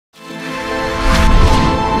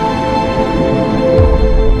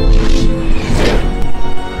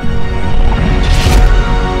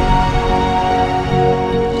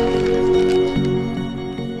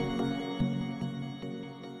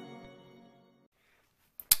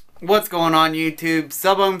What's going on YouTube?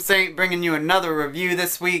 Sub Saint bringing you another review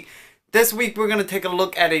this week. This week we're going to take a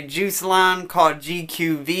look at a juice line called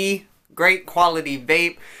GQV. Great quality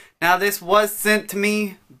vape. Now this was sent to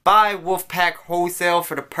me by Wolfpack Wholesale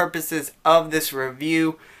for the purposes of this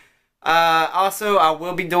review. Also, I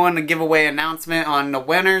will be doing a giveaway announcement on the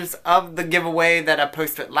winners of the giveaway that I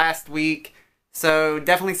posted last week. So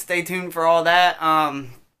definitely stay tuned for all that.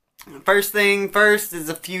 First thing first is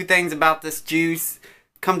a few things about this juice.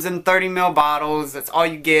 Comes in 30 ml bottles. That's all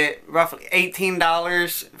you get. Roughly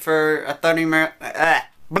 $18 for a 30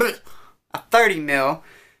 ml.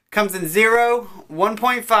 Comes in 0,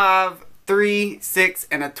 1.5, 3, 6,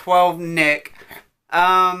 and a 12 nic.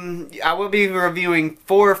 I will be reviewing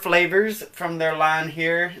 4 flavors from their line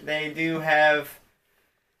here. They do have,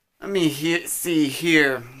 let me see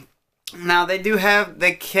here. Now they do have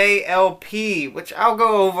the KLP, which I'll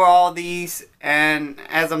go over all these and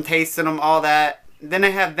as I'm tasting them, all that. Then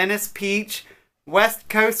they have Venice Peach, West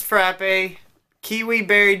Coast Frappe, Kiwi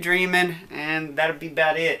Berry Dreamin', and that'll be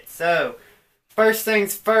about it. So, first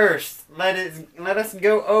things first, let us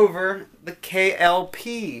go over the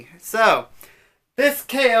KLP. So, this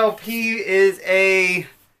KLP is a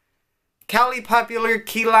Cali Popular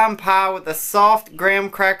Key Lime Pie with a soft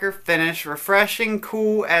graham cracker finish, refreshing,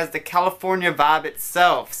 cool as the California vibe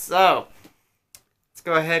itself. So, let's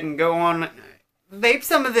go ahead and go on. Vape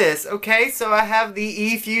some of this. Okay, so I have the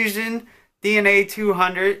E-Fusion DNA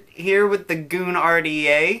 200 here with the Goon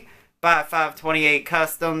RDA by 528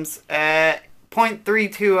 Customs at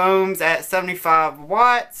 0.32 ohms at 75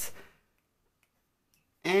 watts.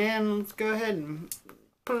 And let's go ahead and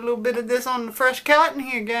put a little bit of this on the fresh cotton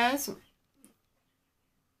here, guys.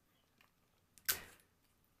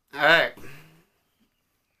 Alright.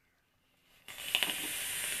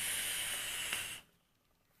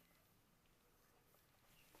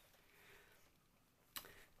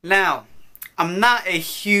 Now, I'm not a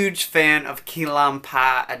huge fan of key lime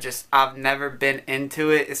pie. I've never been into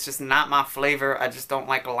it. It's just not my flavor. I just don't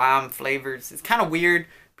like lime flavors. It's kind of weird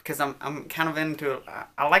because I'm kind of into,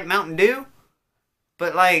 I like Mountain Dew,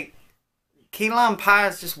 but like key lime pie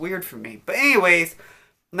is just weird for me. But anyways,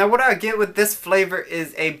 now what I get with this flavor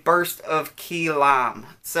is a burst of key lime.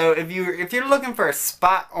 So if you're looking for a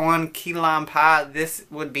spot on key lime pie, this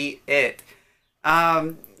would be it.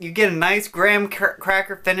 You get a nice graham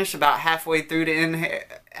cracker finish about halfway through the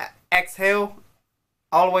exhale,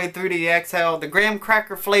 all the way through the exhale. The graham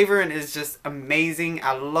cracker flavoring is just amazing.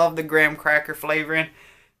 I love the graham cracker flavoring.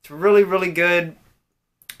 It's really, really good.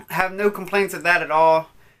 I have no complaints with that at all.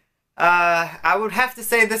 I would have to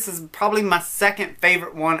say this is probably my second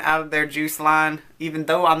favorite one out of their juice line, even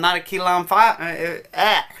though I'm not a key lime pie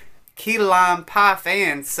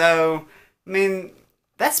fan. So, I mean,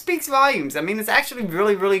 that speaks volumes. I mean, it's actually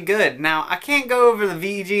really, really good. Now, I can't go over the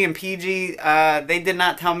VEG and PG. They did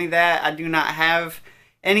not tell me that. I do not have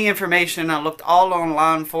any information. I looked all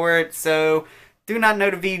online for it. So, do not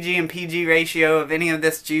know the VEG and PG ratio of any of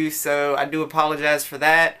this juice. So, I do apologize for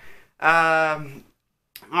that.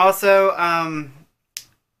 Also,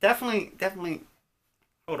 definitely,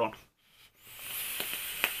 hold on.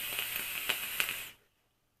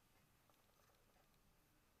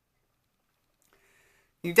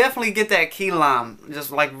 You definitely get that key lime,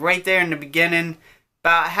 just like right there in the beginning.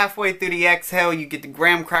 About halfway through the exhale, you get the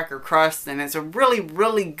graham cracker crust, and it's a really,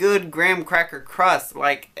 really good graham cracker crust.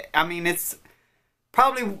 Like, I mean, it's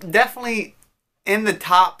probably definitely in the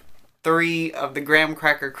top 3 of the graham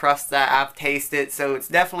cracker crust that I've tasted. So it's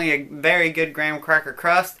definitely a very good graham cracker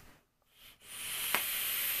crust.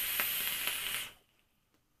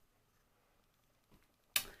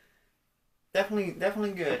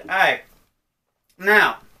 Definitely good. Alright.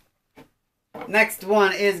 Now, next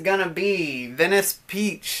one is gonna be Venice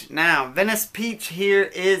Peach. Now, Venice Peach here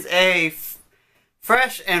is a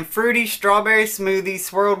fresh and fruity strawberry smoothie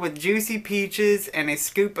swirled with juicy peaches and a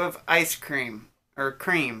scoop of ice cream, or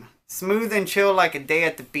cream. Smooth and chill like a day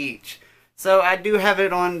at the beach. So, I do have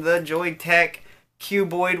it on the Joytech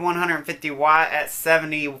Cuboid 150 watt at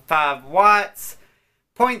 75 watts.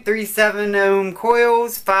 0.37 ohm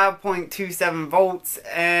coils, 5.27 volts,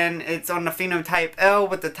 and it's on the phenotype L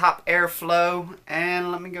with the top airflow.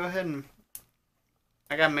 And let me go ahead and,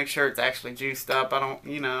 I gotta make sure it's actually juiced up. I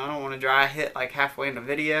don't want to dry hit like halfway in the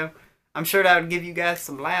video. I'm sure that would give you guys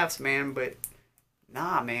some laughs, man, but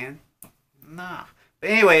nah, man, nah.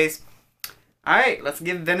 But anyways, alright, let's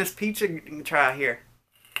give Venice Peach a try here.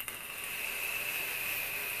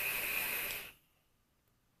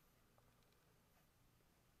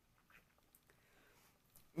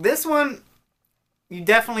 This one, you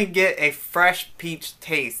definitely get a fresh peach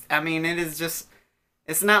taste. I mean, it is just,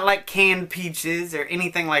 It's not like canned peaches or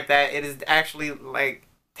anything like that. It is actually like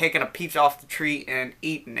taking a peach off the tree and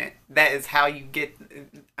eating it. That is how you get,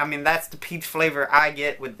 I mean, that's the peach flavor I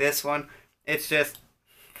get with this one. It's just,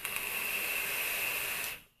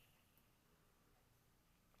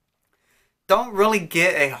 don't really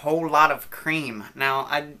get a whole lot of cream. Now,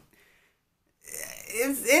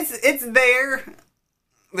 it's there.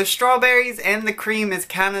 The strawberries and the cream is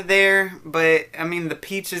kind of there, but I mean the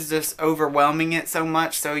peach is just overwhelming it so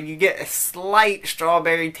much, so you get a slight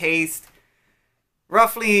strawberry taste,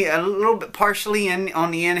 roughly a little bit partially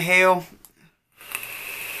on the inhale.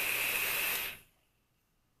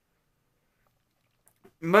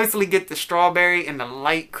 Mostly get the strawberry and the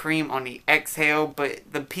light cream on the exhale, but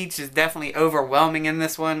the peach is definitely overwhelming in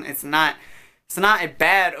this one. It's not a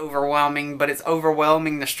bad overwhelming, but it's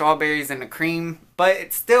overwhelming the strawberries and the cream. But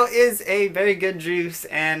it still is a very good juice,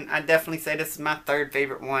 and I definitely say this is my third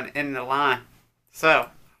favorite one in the line. So,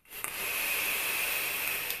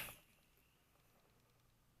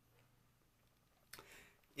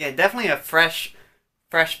 yeah, definitely a fresh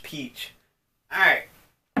peach. Alright,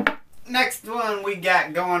 next one we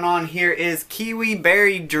got going on here is Kiwi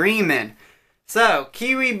Berry Dreamin'. So,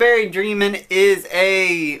 Kiwi Berry Dreamin' is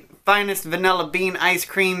a finest vanilla bean ice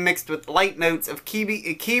cream mixed with light notes of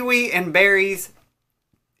kiwi and berries.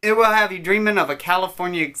 It will have you dreaming of a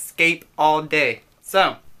California escape all day.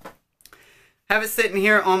 So, have it sitting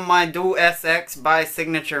here on my Dual SX by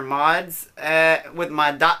Signature Mods with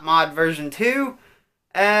my Dot Mod version 2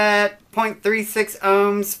 at 0.36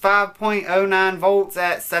 ohms, 5.09 volts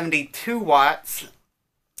at 72 watts.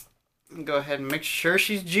 Go ahead and make sure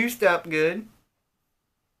she's juiced up good.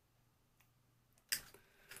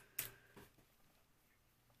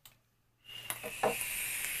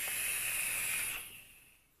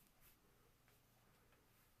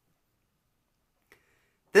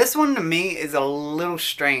 This one to me is a little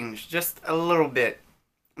strange, just a little bit.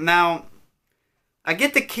 Now, I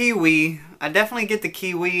get the kiwi. I definitely get the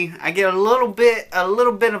kiwi. I get a little bit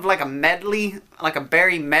of like a medley, like a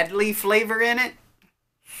berry medley flavor in it.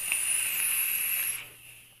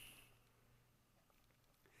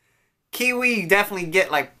 Kiwi, you definitely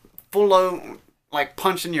get like full of, like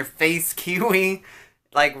punch in your face kiwi,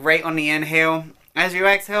 like right on the inhale. As you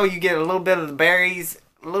exhale, you get a little bit of the berries,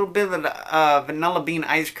 a little bit of the vanilla bean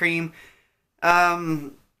ice cream.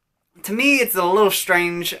 To me, it's a little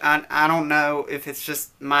strange. I don't know if it's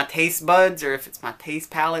just my taste buds or if it's my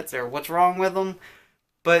taste palates or what's wrong with them.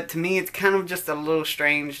 But to me, it's kind of just a little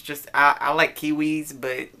strange. Just I like kiwis,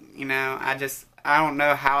 but you know, I don't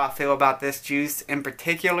know how I feel about this juice in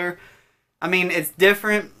particular. I mean, it's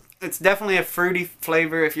different. It's definitely a fruity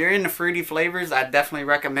flavor. If you're into fruity flavors, I definitely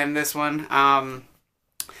recommend this one.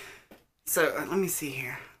 So let me see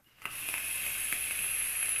here.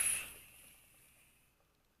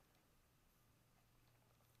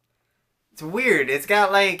 It's weird. It's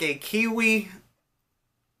got like a kiwi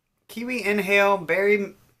inhale,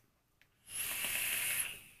 berry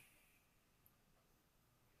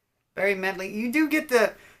medley. You do get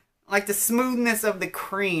the smoothness of the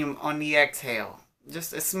cream on the exhale.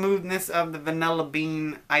 Just a smoothness of the vanilla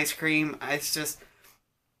bean ice cream.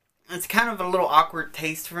 It's kind of a little awkward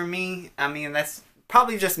taste for me. I mean, that's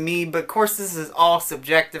probably just me, but of course this is all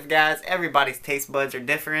subjective, guys. Everybody's taste buds are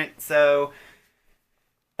different, so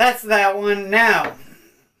that's that one. Now,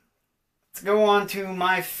 let's go on to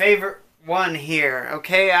my favorite one here.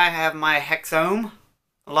 Okay, I have my Hexome.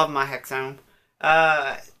 I love my Hexome.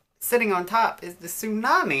 Sitting on top is the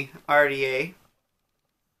Tsunami RDA.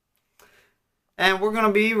 And we're going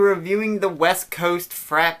to be reviewing the West Coast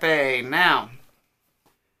Frappe. Now,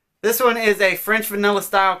 this one is a French vanilla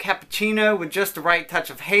style cappuccino with just the right touch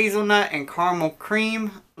of hazelnut and caramel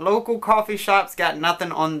cream. Local coffee shops got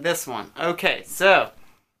nothing on this one. Okay, so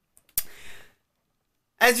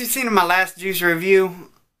as you've seen in my last juice review,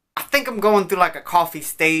 I think I'm going through like a coffee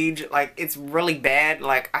stage. Like, it's really bad.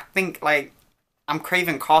 Like, I think like I'm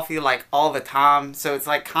craving coffee like all the time. So it's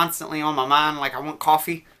like constantly on my mind. Like, I want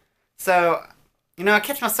coffee. So, you know, I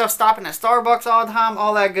catch myself stopping at Starbucks all the time.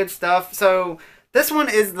 All that good stuff. So this one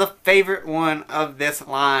is the favorite one of this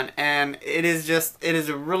line. And it is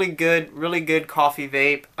a really good coffee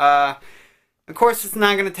vape. Of course, it's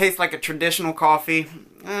not going to taste like a traditional coffee.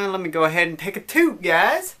 Let me go ahead and take a toot,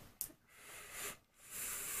 guys.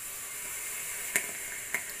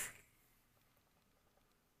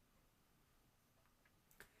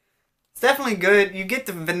 It's definitely good. You get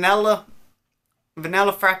the vanilla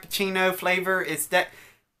frappuccino flavor. It's that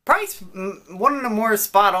probably one of the more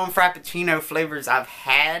spot on frappuccino flavors I've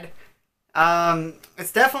had.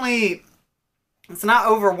 It's not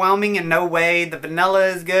overwhelming in no way. The vanilla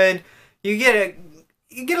is good. You get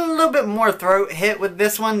you get a little bit more throat hit with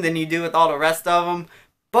this one than you do with all the rest of them.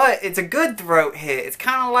 But it's a good throat hit. It's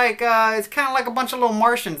kind of like a bunch of little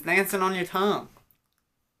Martians dancing on your tongue.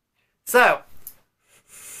 So,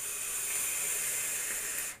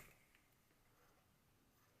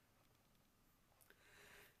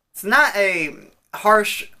 it's not a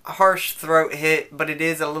harsh throat hit, but it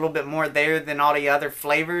is a little bit more there than all the other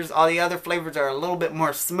flavors. All the other flavors are a little bit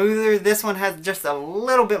more smoother. This one has just a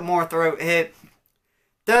little bit more throat hit.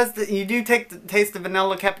 You do taste the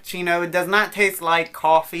vanilla cappuccino. It does not taste like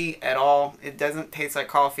coffee at all. It doesn't taste like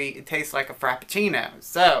coffee. It tastes like a frappuccino.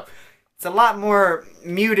 So it's a lot more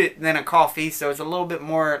muted than a coffee, so it's a little bit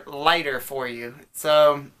more lighter for you.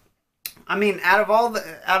 So I mean, out of all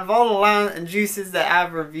the line juices that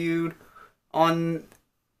I've reviewed on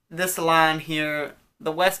this line here,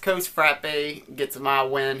 the West Coast Frappe gets my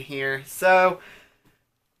win here. So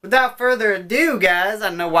without further ado, guys,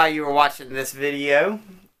 I know why you were watching this video.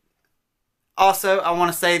 Also, I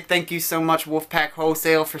want to say thank you so much, Wolfpack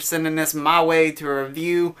Wholesale, for sending this my way to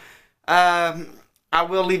review. I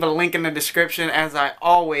will leave a link in the description, as I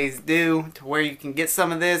always do, to where you can get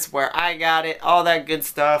some of this, where I got it, all that good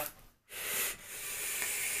stuff.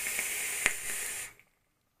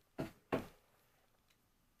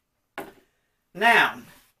 Now,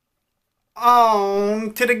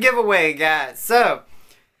 on to the giveaway, guys. So,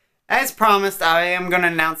 as promised, I am going to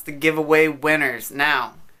announce the giveaway winners.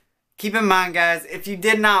 Now, keep in mind, guys, if you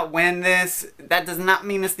did not win this, that does not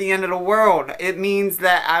mean it's the end of the world. It means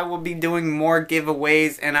that I will be doing more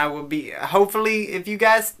giveaways, and I will be, hopefully, if you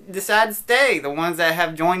guys decide to stay, the ones that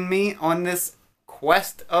have joined me on this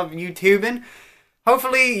quest of YouTubing,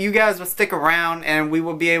 hopefully you guys will stick around and we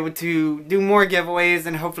will be able to do more giveaways,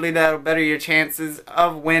 and hopefully that'll better your chances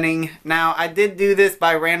of winning. Now, I did do this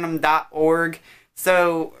by random.org,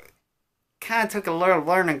 so kind of took a little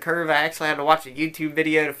learning curve. I actually had to watch a YouTube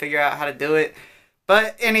video to figure out how to do it.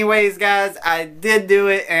 But anyways, guys, I did do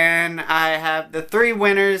it, and I have the 3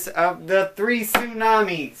 winners of the 3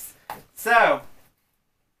 tsunamis. So,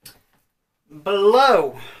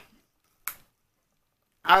 below,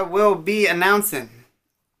 I will be announcing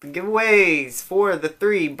the giveaways for the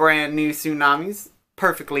 3 brand new tsunamis.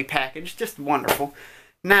 Perfectly packaged, just wonderful.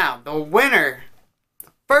 Now, the winner,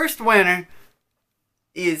 the first winner,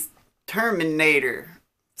 is Terminator.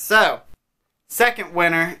 So, second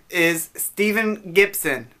winner is Steven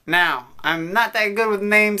Gibson. Now, I'm not that good with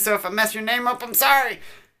names, so if I mess your name up, I'm sorry.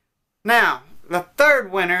 Now, the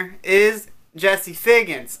third winner is Jesse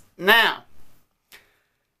Figgins. Now,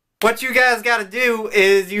 what you guys got to do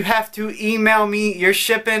is you have to email me your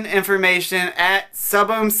shipping information at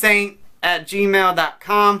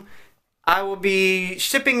subhomsaint@gmail.com. I will be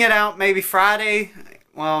shipping it out maybe Friday.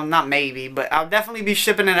 Well, not maybe, but I'll definitely be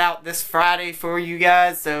shipping it out this Friday for you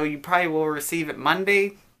guys. So you probably will receive it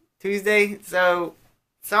Monday, Tuesday. So,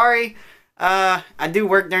 sorry. I do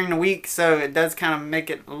work during the week, so it does kind of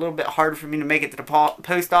make it a little bit harder for me to make it to the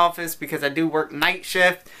post office because I do work night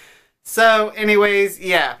shift. So, anyways,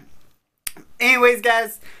 yeah. Anyways,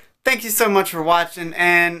 guys, thank you so much for watching,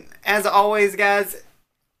 and as always, guys,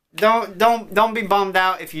 don't be bummed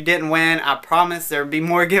out if you didn't win. I promise there'll be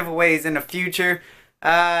more giveaways in the future.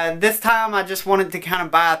 This time I just wanted to kind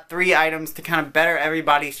of buy 3 items to kind of better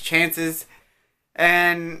everybody's chances,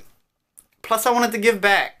 and plus I wanted to give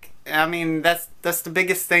back. I mean, that's the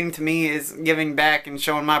biggest thing to me, is giving back and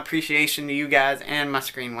showing my appreciation to you guys. And my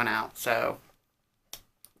screen went out, so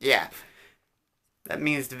yeah. That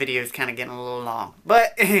means the video is kind of getting a little long.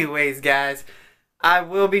 But anyways, guys, I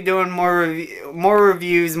will be doing more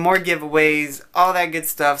reviews, more giveaways, all that good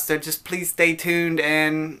stuff. So just please stay tuned.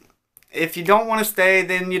 And if you don't want to stay,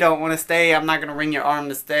 then you don't want to stay. I'm not going to wring your arm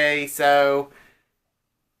to stay. So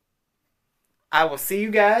I will see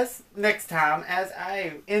you guys next time as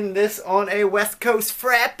I end this on a West Coast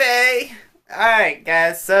Frappe. Alright,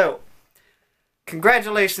 guys. So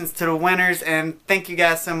congratulations to the winners, and thank you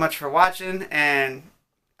guys so much for watching, and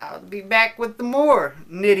I'll be back with the more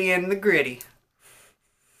nitty and the gritty.